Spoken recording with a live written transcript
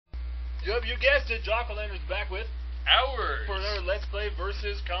Yep, you guessed it. Jock-O-Lanter's back with Hours. for another Let's Play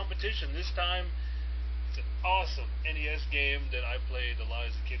versus competition. This time, it's an awesome NES game that I played a lot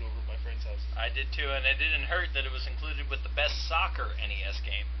as a kid over at my friend's house. I did too, and it didn't hurt that it was included with the best soccer NES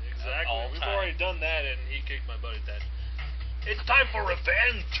game. Exactly. Of all We've time. already done that, and he kicked my butt at that. It's time for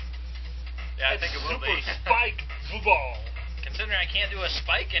revenge. Yeah, I think it will Super be. Spike Football. Considering I can't do a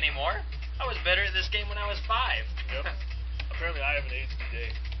spike anymore, I was better at this game when I was 5. Yep. Apparently, I haven't aged a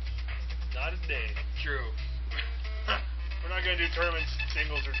day. Not a day. True. We're not going to do tournaments,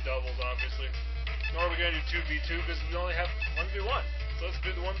 singles, or doubles, obviously. Nor are we going to do 2v2 because we only have 1v1. So let's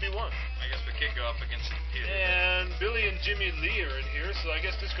do the 1v1. I guess we could go up against the computer. And Billy and Jimmy Lee are in here, so I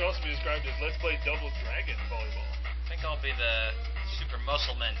guess this could also be described as Let's Play Double Dragon Volleyball. I think I'll be the super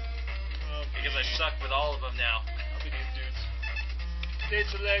muscle man because I suck with all of them now. I'll be these dudes. State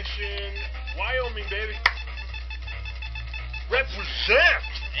selection, Wyoming, baby. Represent!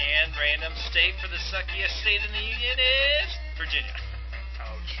 And random state for the suckiest state in the union is Virginia.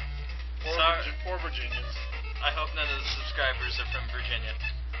 Ouch. Or Virginians. I hope none of the subscribers are from Virginia.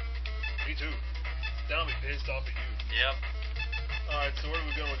 Me too. Then I'll be pissed off at you. Yep. Alright, so where are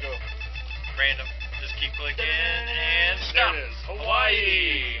we going to go? Random. Just keep clicking and stop. There it is.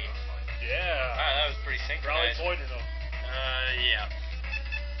 Hawaii. Yeah. Wow, that was pretty Rally synchronized. point or no? Yeah.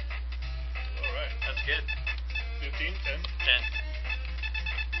 Alright. That's good. 15, 10. 10.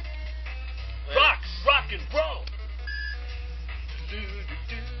 Rock and roll. Super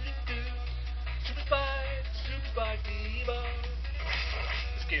Spike Diva.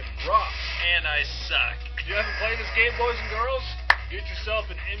 This game rocks. And I suck. If you haven't played this game, boys and girls, get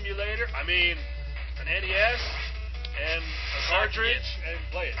yourself an emulator. I mean, an NES and a cartridge and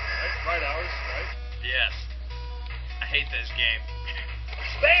play it. Right hours, right? Yes. I hate this game.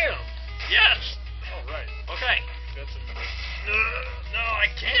 Bam! Yes. All right. Okay. Got some. No, I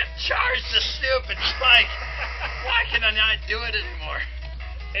can't charge the stupid spike. Why can I not do it anymore?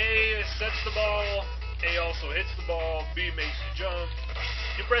 A sets the ball. A also hits the ball. B makes you jump.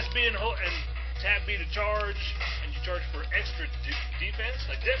 You press B and tap B to charge, and you charge for extra defense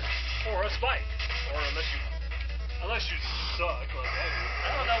like this, or a spike, or unless you suck like I do.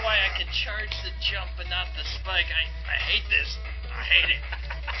 I don't know why I can charge the jump but not the spike. I hate this. I hate it.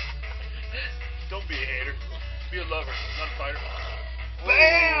 Don't be a hater. Be a lover, not a fighter.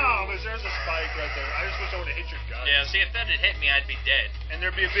 Bam! There's a spike right there. I just wish I would have hit your gun. Yeah, see, if that had hit me, I'd be dead. And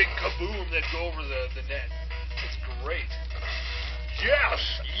there'd be a big kaboom that'd go over the net. It's great. Yes!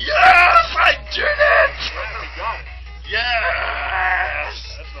 Yes! I did it! Yeah, we got it. Yes!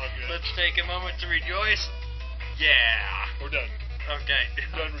 That's not good. Let's take a moment to rejoice. Yeah. We're done. Okay.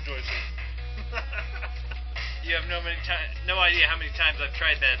 Done rejoicing. You have no idea how many times I've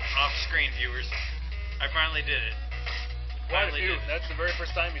tried that off-screen, viewers. I finally did it. Quite a few. That's the very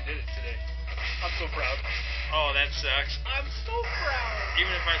first time you did it today. I'm so proud. Oh, that sucks. I'm so proud.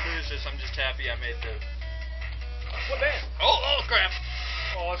 Even if I lose this, I'm just happy I made the... What band? Oh, crap.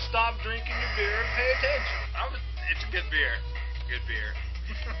 Oh, stop drinking your beer and pay attention. It's a good beer. Good beer.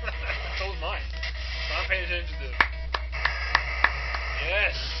 So is mine. So I'm paying attention to...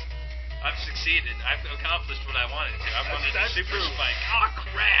 Yes. I've succeeded. I've accomplished what I wanted to. I wanted a super true. spike. Oh,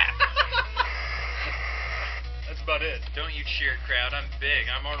 crap. That's about it. Don't you cheer, crowd. I'm big.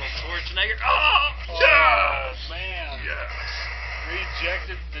 I'm Arnold Schwarzenegger. Oh, yes! Man. Yes.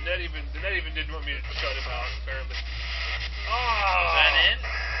 Rejected. The net even didn't want me to shut him out, apparently. Oh. Was that in?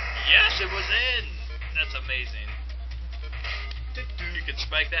 Yes, it was in. That's amazing. You could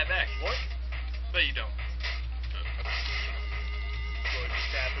spike that back. What? But you don't. Go ahead and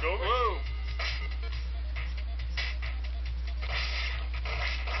tap it over. Whoa.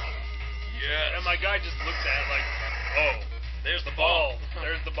 Yes. And my guy just looks at it like, oh, There's the ball.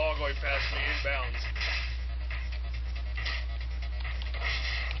 There's the ball going past me inbounds.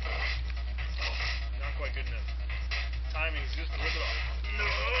 Oh, not quite good enough. Timing's just a little bit off. No,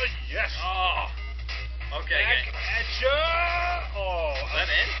 yes. Oh. Okay, Back gang. at ya. Oh. Is that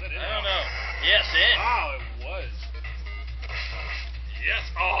in? Is that in? I don't know. Yes, in. Wow, it was. Yes.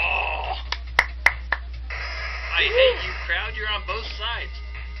 Oh. I hate you, crowd. You're on both sides.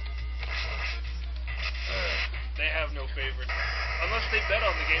 They have no favorite. Unless they bet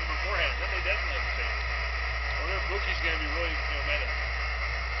on the game beforehand. Then they definitely have a favorite. Or their bookie's going to be really mad at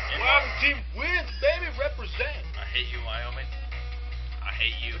them. Wyoming team wins, baby. Represent. I hate you, Wyoming. I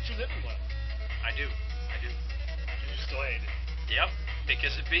hate you. But you live in Wyoming. I do. You still hate it. Yep,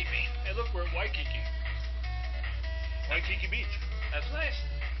 because it beat me. Hey, look, we're at Waikiki. Waikiki Beach. That's nice.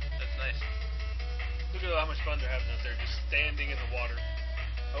 Look at how much fun they're having out there, just standing in the water.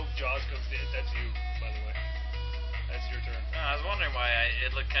 I hope Jaws comes to hit. That's you, by the way. That's your turn. I was wondering why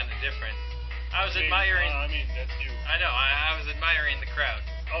it looked kind of different. I was I mean, admiring. I mean, that's you. I know. I was admiring the crowd.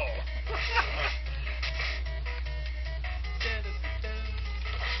 Oh.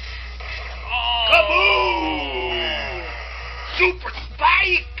 Oh! Kaboom! Super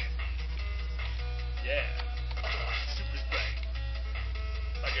Spike! Yeah. Super Spike.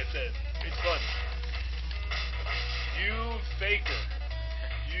 Like I said, it's fun. You faker.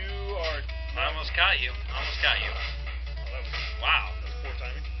 You are... I almost caught you. Oh, that was... Wow. That was poor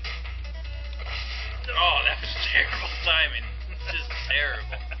timing. Oh, that was terrible timing. Just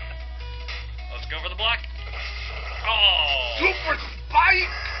terrible. Let's go for the block. Oh! Super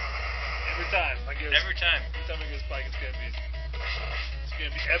Spike! Every time I get Every time. I get a spike, it's gonna be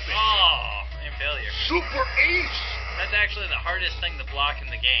epic. Oh, and failure. Super Ace! That's actually the hardest thing to block in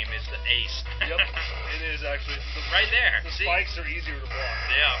the game is the ace. Yep, it is actually. Right there. The See? spikes are easier to block.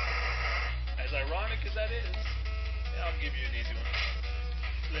 Yeah. As ironic as that is, yeah, I'll give you an easy one.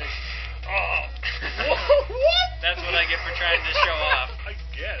 Like, oh! What? That's what I get for trying to show off. I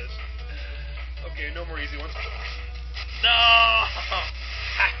guess. Okay, no more easy ones. No!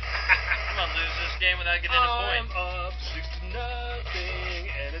 I'm gonna lose this game without getting a point. I'm up 6-0,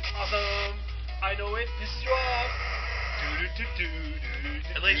 and it's awesome. I know it pisses you off.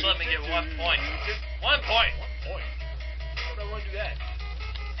 At least let me get 1 point. 1 point! 1 point? Why would I want to do that?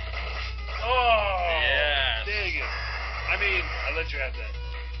 Oh! Yes. Dang it. I mean, I let you have that.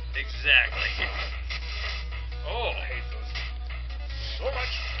 Exactly. Oh. I hate those so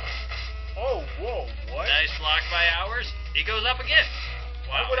much. Oh, whoa, what? Nice block by Hours. He goes up again.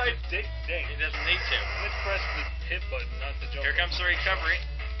 Wow. Why would I dig? Dang. He doesn't need to. Let's press the hit button, not the jump. Here comes the recovery.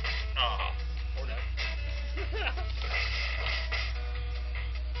 Oh. Or not.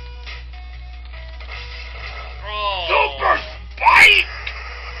 Oh. Super Spike!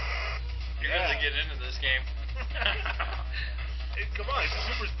 You really get into this game. Hey, come on, it's a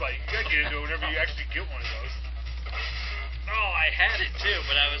Super Spike. You gotta get into it whenever you actually get one of those. Oh, I had it too,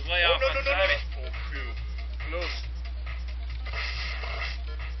 but I was way off on timing. Oh, phew. Close.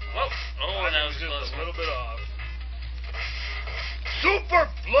 Whoa. Oh, that was just close. a little bit off. Super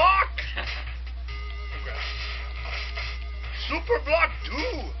Block! Okay. Super Block 2!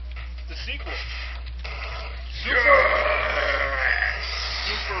 The sequel. Super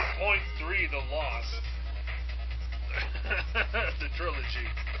Point 3, The Loss. The trilogy.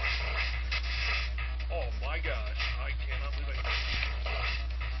 Oh my gosh. I cannot believe I...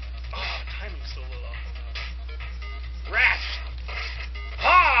 Oh, timing's so little off. Rat!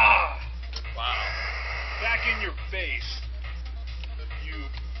 Ha! Wow. Back in your face. You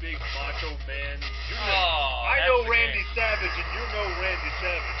big macho man. Oh, I know that's Randy okay. Savage and you're no Randy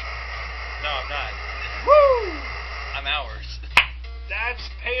Savage. No, I'm not. Woo! I'm Hours. That's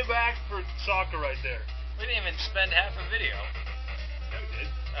payback for soccer right there. We didn't even spend half a video. Yeah, we did.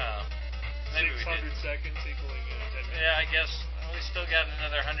 Oh. Maybe we 600 did. seconds equaling 10 minutes. Yeah, I guess we still got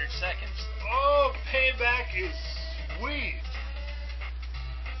another 100 seconds. Oh, payback is sweet.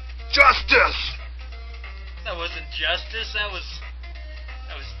 Justice! That wasn't justice. That was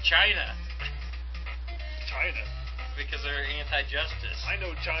China. China. Because they're anti-justice. I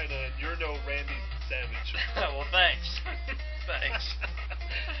know China and you're no Randy Savage. Well, thanks. Thanks.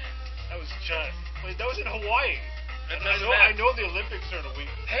 That was China. Wait, that was in Hawaii. It And doesn't I matter. know the Olympics are in a week.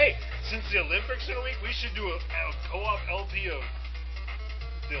 Hey, since the Olympics are in a week, we should do a co-op LP of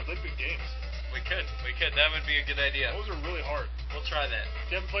the Olympic Games. We could. That would be a good idea. Those are really hard. We'll try that.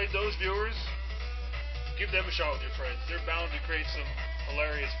 If you haven't played those, viewers, give them a shot with your friends. They're bound to create some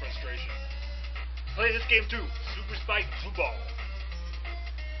hilarious frustration. Play this game too. Super Spike Football.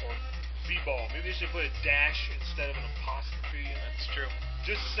 Or B-Ball. Maybe they should put a dash instead of an apostrophe. That's true.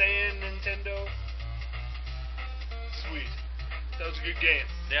 Just saying, Nintendo. Sweet. That was a good game.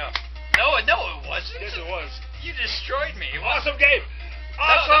 Yeah. No, it wasn't. Yes, it was. You destroyed me. Awesome game. No,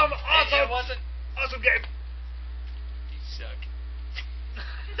 Awesome. no, Awesome. It wasn't. Awesome game. You suck.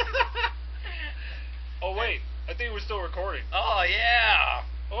 Oh wait, I think we're still recording. Oh yeah.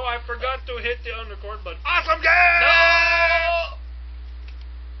 Oh, I forgot to hit the unrecord button. Awesome game. No.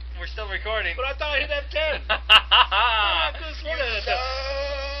 We're still recording. But I thought I hit F10.